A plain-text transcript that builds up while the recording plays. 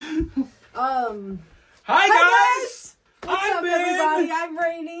Hi guys! What's I'm up, Ben. everybody? I'm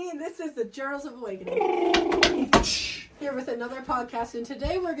Rainey, and this is the Journals of Awakening. Here with another podcast, and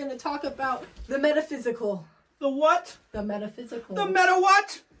today we're going to talk about the metaphysical. The what? The metaphysical. The meta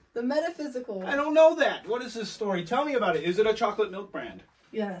what? The metaphysical. I don't know that. What is this story? Tell me about it. Is it a chocolate milk brand?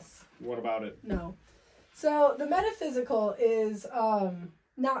 Yes. What about it? No. So, the metaphysical is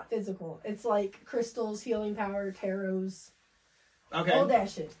not physical. It's like crystals, healing power, tarots. Okay. All that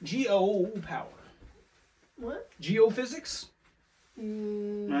shit. Geo power. What? Geophysics?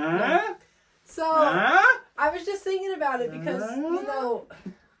 No. So, I was just thinking about it because, you know,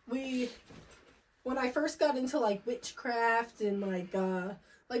 when I first got into, like, witchcraft and,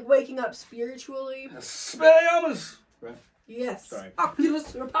 like waking up spiritually. Spelliamas! Right. Yes. Sorry.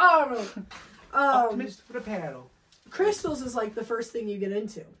 Oculus Reparo. Optimist with a paddle. Crystals is, like, the first thing you get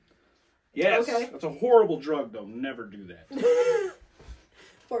into. Yes. Okay. That's a horrible drug, though. Never do that.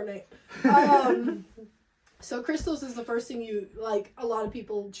 Fortnite. So crystals is the first thing a lot of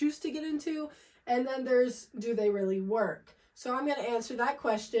people choose to get into. And then there's, do they really work? So I'm going to answer that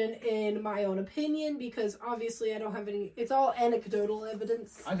question in my own opinion because obviously I don't have any, it's all anecdotal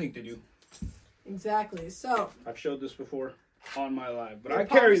evidence. I think they do. Exactly. So. I've showed this before on my live, but I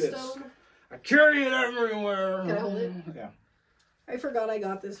carry this. I carry it everywhere. Can I hold it? Yeah. I forgot I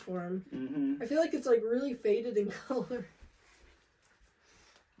got this for him. Mm-hmm. I feel like it's like really faded in color.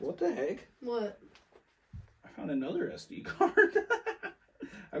 What the heck? What? I found another SD card.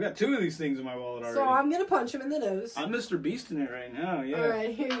 I've got two of these things in my wallet already. So I'm going to punch him in the nose. I'm Mr. Beast in it right now, yeah.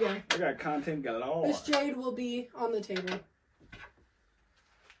 Alright, here you go. I got content galore. This jade will be on the table.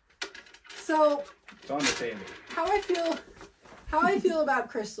 So, It's on the table. how I feel about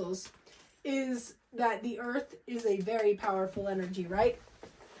crystals is that the earth is a very powerful energy, right?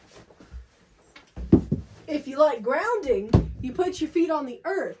 If you like grounding, you put your feet on the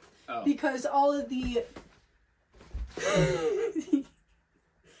earth because all of the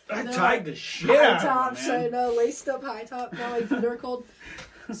I tied the shit high out tops, of it, man. I know, laced up high top, now my feet are cold.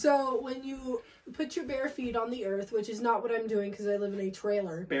 So when you put your bare feet on the earth, which is not what I'm doing because I live in a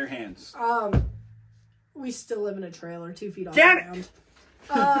trailer. Bare hands. We still live in a trailer, 2 feet off Damn the it!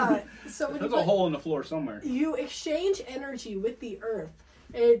 ground. So when There's a hole in the floor somewhere. you exchange energy with the earth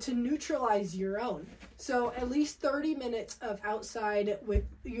to neutralize your own. So at least 30 minutes of outside with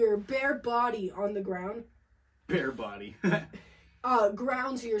your bare body on the ground. Bare body.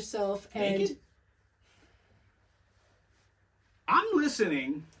 Grounds yourself Naked? and I'm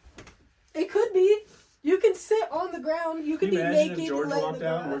listening. it could be. You can sit on the ground. You can Can you be imagine naked. if George laying walked in the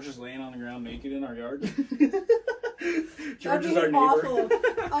out and we're grass. just laying on the ground naked in our yard? George That'd is be our neighbor.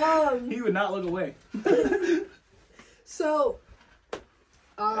 awful. He would not look away. So,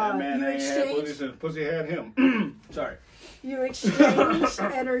 That man you ain't had exchange. pussy had him. Sorry. You exchange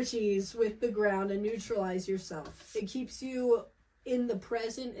energies with the ground and neutralize yourself. It keeps you in the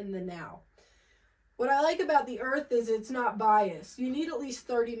present, in the now. What I like about the earth is it's not biased. You need at least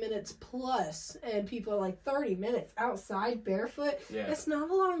 30 minutes plus, and people are like, 30 minutes outside barefoot? Yeah. That's not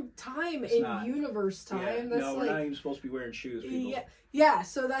a long time It's in not. universe time. Yeah. That's No, like, we're not even supposed to be wearing shoes, people. yeah,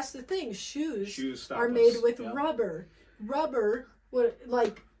 so that's the thing. Shoes stop are made us. with Yep. rubber. Rubber,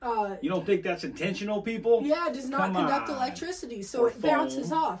 You don't think that's intentional, people? yeah, does not Come conduct on. electricity, so Or it bounces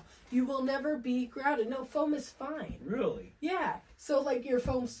foam. off. You will never be grounded. No, foam is fine. Really? Yeah. So like your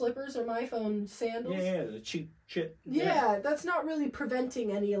foam slippers or my foam sandals. Yeah, the cheap shit. Yeah, that's not really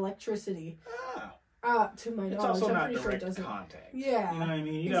preventing any electricity. To my It's knowledge, also I'm not pretty sure it direct doesn't. contact. Yeah. You know what I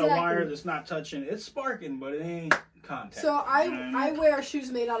mean? You got a wire that's not touching. It's sparking, but it ain't contact. So You know what I I mean? wear shoes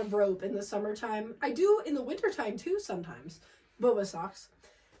made out of rope in the summertime. I do in the wintertime too sometimes. Boba socks.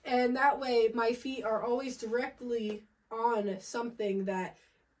 And that way my feet are always directly on something that,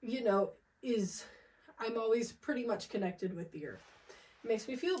 I'm always pretty much connected with the earth. It makes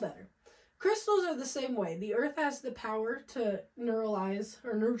me feel better. Crystals are the same way. The earth has the power to neutralize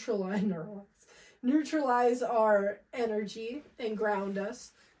our energy and ground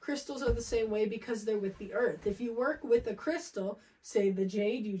us. Crystals are the same way because they're with the earth. If you work with a crystal, say the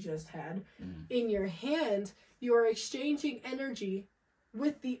jade you just had, in your hand, you are exchanging energy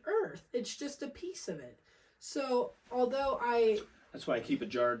with the earth. It's just a piece of it. So, That's why I keep a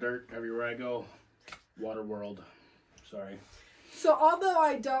jar of dirt everywhere I go. Water world. Sorry. So although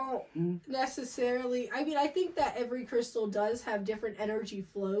I don't necessarily, I think that every crystal does have different energy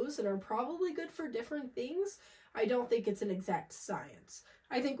flows and are probably good for different things. I don't think it's an exact science.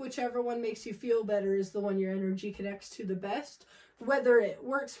 I think whichever one makes you feel better is the one your energy connects to the best, whether it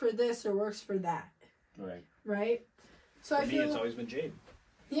works for this or works for that. Right. Right? So For me, it's always been jade.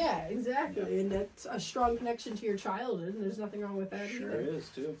 Yeah, exactly. And that's a strong connection to your childhood, and there's nothing wrong with that Sure either. is,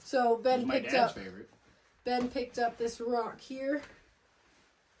 too. So It Ben was my picked dad's up favorite. Ben picked up this rock here.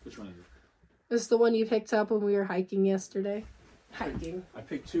 Which one is it? This is the one you picked up when we were hiking yesterday. Hiking. I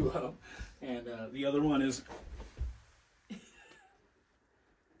picked 2 up, and the other one is...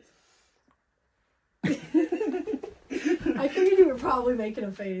 I figured you were probably making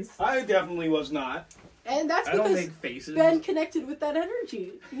a face. I definitely was not. And that's I don't because make faces. Ben connected with that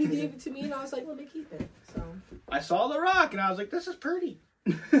energy. He gave it to me, and I was like, let me keep it. So I saw the rock, and I was like, this is pretty.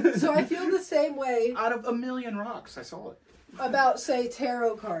 So I feel the same way Out of a million rocks, I saw it. about, say,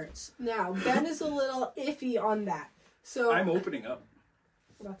 tarot cards. Now, Ben is a little iffy on that. So I'm opening up.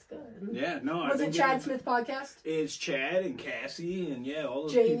 that's good. Yeah, no. Was it Chad Smith podcast? It's Chad and Cassie and all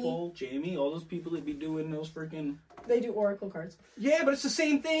those Jamie. people. Jamie, all those people that be doing those freaking... They do oracle cards. Yeah, but it's the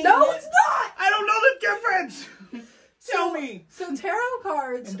same thing. No, it's not! I don't know the difference! Tell me! So tarot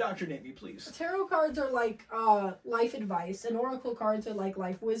cards... Indoctrinate me, please. Tarot cards are like life advice, and oracle cards are like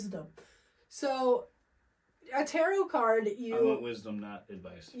life wisdom. So, a tarot card, I want wisdom, not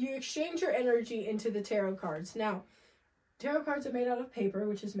advice. you exchange your energy into the tarot cards. Now, tarot cards are made out of paper,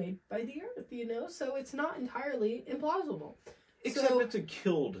 which is made by the earth, so it's not entirely implausible. Except it's a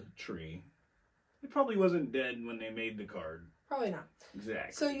killed tree. It probably wasn't dead when they made the card. Probably not.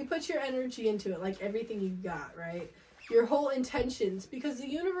 Exactly. So you put your energy into it, like everything you got, right? Your whole intentions, because the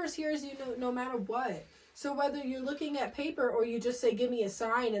universe hears you no matter what. So whether you're looking at paper or you just say, give me a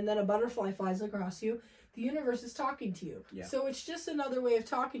sign, and then a butterfly flies across you, the universe is talking to you. Yeah. So it's just another way of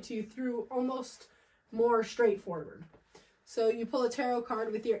talking to you through almost more straightforward. So you pull a tarot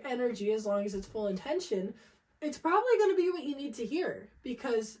card with your energy, as long as it's full intention, it's probably going to be what you need to hear,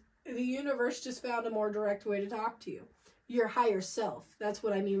 because the universe just found a more direct way to talk to you. Your higher self. That's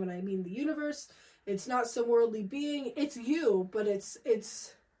what I mean when I mean the universe. It's not some worldly being. It's you, but it's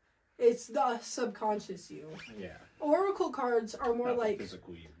the subconscious you. Yeah. Oracle cards are more Not like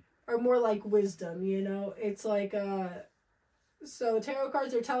physical you. are more like wisdom, It's like so tarot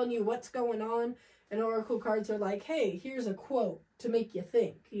cards are telling you what's going on, and oracle cards are like, hey, here's a quote to make you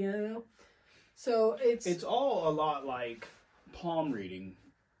think, So It's all a lot like palm reading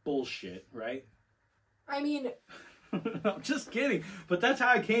bullshit, right? I mean, I'm just kidding. But that's how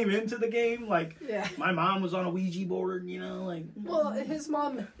I came into the game. Like, yeah. my mom was on a Ouija board, like... Well, his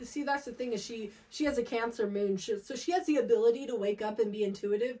mom, see, that's the thing, is she has a Cancer moon, so she has the ability to wake up and be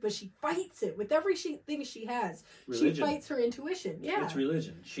intuitive, but she fights it with thing she has. Religion. She fights her intuition, yeah. It's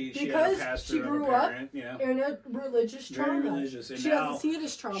religion. She had Because a pastor she and grew a parent, in a religious trauma. Very religious. And she now doesn't see it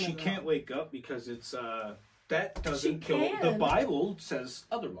as trauma. she though. can't wake up because it's, that doesn't She kill... can. The Bible says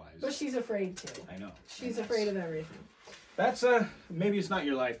otherwise. But she's afraid to. I know. She's afraid of everything. That's, maybe it's not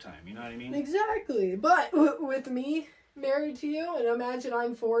your lifetime, you know what I mean? Exactly. But with me married to you, and imagine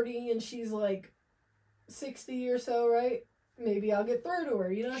I'm 40 and she's like 60 or so, right? Maybe I'll get through to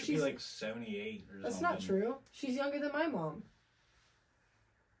her. She'd She's be like 78 or That's something. not true. She's younger than my mom.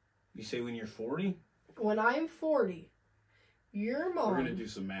 You say when you're 40? When I'm 40, your mom We're going to do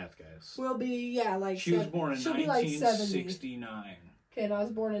some math, guys. will be, like... She was born in she'll be like 1969. Okay, and I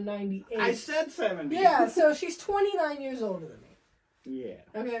was born in 98. I said 70. Yeah, so she's 29 years older than me. Yeah.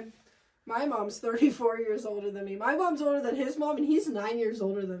 Okay. My mom's 34 years older than me. My mom's older than his mom, and he's 9 years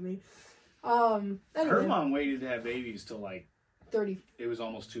older than me. Anyway, Her mom waited to have babies till 30. It was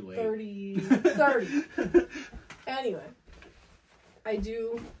almost too late. 30. Anyway, I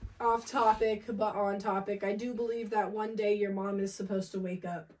do, off topic, but on topic, I do believe that one day your mom is supposed to wake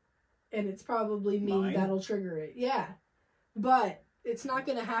up. And it's probably me Mine? that'll trigger it. Yeah. But it's not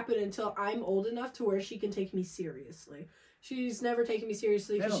going to happen until I'm old enough to where she can take me seriously. She's never taken me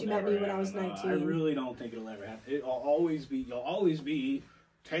seriously because she met me when I was 19. I really don't think it'll ever happen. You'll always be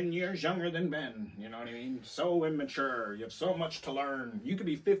 10 years younger than Ben. You know what I mean? So immature. You have so much to learn. You could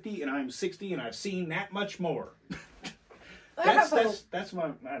be 50 and I'm 60 and I've seen that much more. That's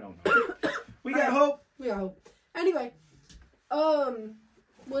my, I don't know. We got hope. We got hope. Anyway,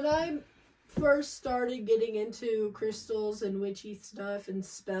 when I first started getting into crystals and witchy stuff and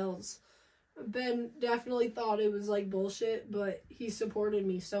spells, Ben definitely thought it was like bullshit, but he supported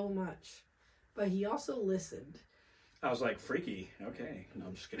me so much. But he also listened. I was like, freaky. Okay. No,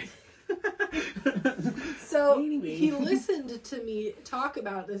 I'm just kidding. So Anyway. he listened to me talk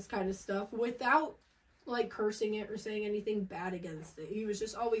about this kind of stuff without like cursing it or saying anything bad against it. He was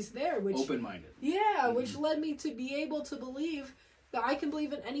just always there, which Open-minded. yeah, which led me to be able to believe that I can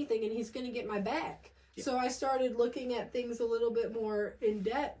believe in anything and he's going to get my back. Yeah. So I started looking at things a little bit more in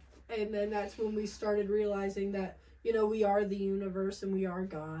depth, and then that's when we started realizing that, we are the universe and we are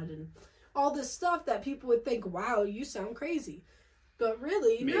God and all this stuff that people would think, wow, you sound crazy. But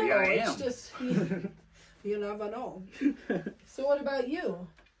really, Maybe no, I it's am. just, you never know. So what about you?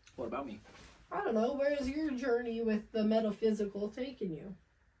 What about me? I don't know. Where is your journey with the metaphysical taking you?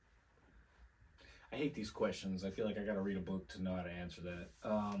 I hate these questions. I feel like I gotta read a book to know how to answer that.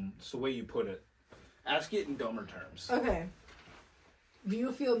 It's the way you put it. Ask it in dumber terms. Okay. Do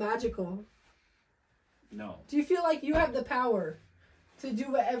you feel magical? No. Do you feel like you have the power to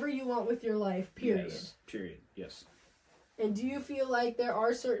do whatever you want with your life, period? Yes. Period. Yes. And do you feel like there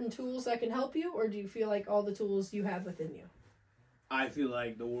are certain tools that can help you, or do you feel like all the tools you have within you? I feel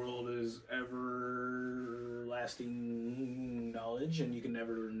like the world is everlasting knowledge, and you can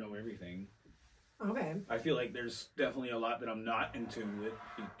never know everything. Okay. I feel like there's definitely a lot that I'm not into it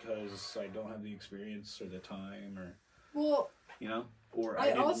because I don't have the experience or the time, or Well, or I I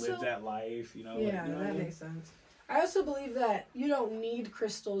didn't also- live that life. yeah, what I that mean? makes sense. I also believe that you don't need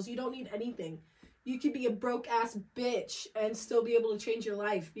crystals. You don't need anything. You could be a broke-ass bitch and still be able to change your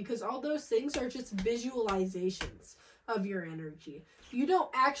life, because all those things are just visualizations of your energy. You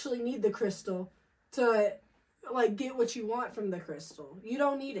don't actually need the crystal to, like, get what you want from the crystal. You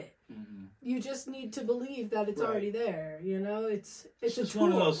don't need it. Mm-hmm. You just need to believe that it's Right. already there. It's It's a just tool.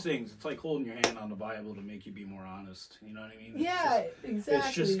 one of those things. It's like holding your hand on the Bible to make you be more honest. You know what I mean? Yeah, It's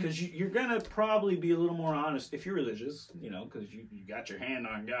exactly. just because you're gonna probably be a little more honest if you're religious. Because you got your hand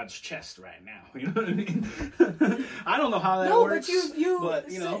on God's chest right now. You know what I mean? I don't know how that no, works. but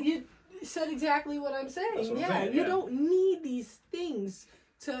you said exactly what I'm saying. That's what I'm yeah, saying, you yeah. don't need these things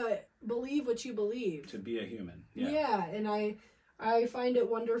to believe what you believe. To be a human. Yeah, and I find it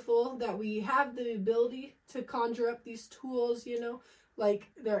wonderful that we have the ability to conjure up these tools, like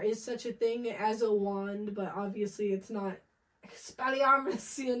there is such a thing as a wand, but obviously it's not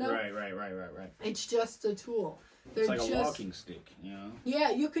Expelliarmus, Right. It's just a tool. They're It's like just, a walking stick, Yeah,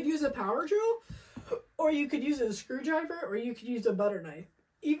 you could use a power drill, or you could use a screwdriver, or you could use a butter knife.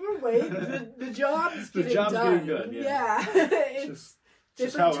 Either way, the job's The getting job's done. getting done, Yeah. It's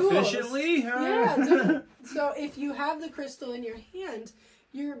Just how different tools. efficiently? Yeah, different. So if you have the crystal in your hand,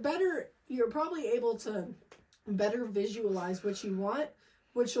 you're probably able to better visualize what you want,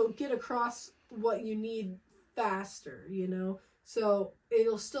 which will get across what you need faster, So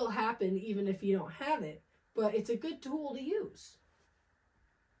it'll still happen even if you don't have it, but it's a good tool to use.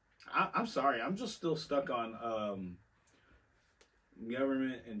 I'm sorry, I'm just still stuck on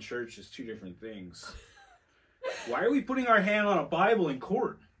government and church is two different things. Why are we putting our hand on a Bible in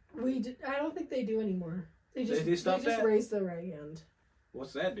court? I don't think they do anymore. They They just stopped that? raise their right hand.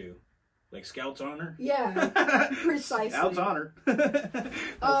 What's that do? Like Scout's honor? Yeah, precisely. Scout's honor. That's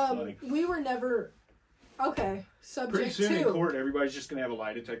funny. We were never okay. Subject Pretty soon in to court, everybody's just gonna have a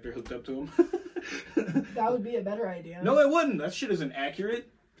lie detector hooked up to them. that would be a better idea. No, it wouldn't. That shit isn't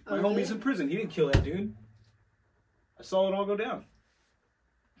accurate. My Oh, really? homie's in prison. He didn't kill that dude. I saw it all go down.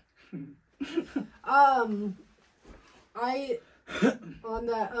 On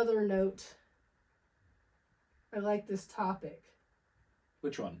that other note, I like this topic.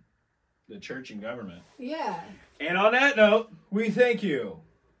 Which one? The church and government. Yeah, And on that note, we thank you.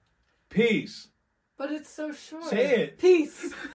 Peace. but it's so short. Say it. Peace.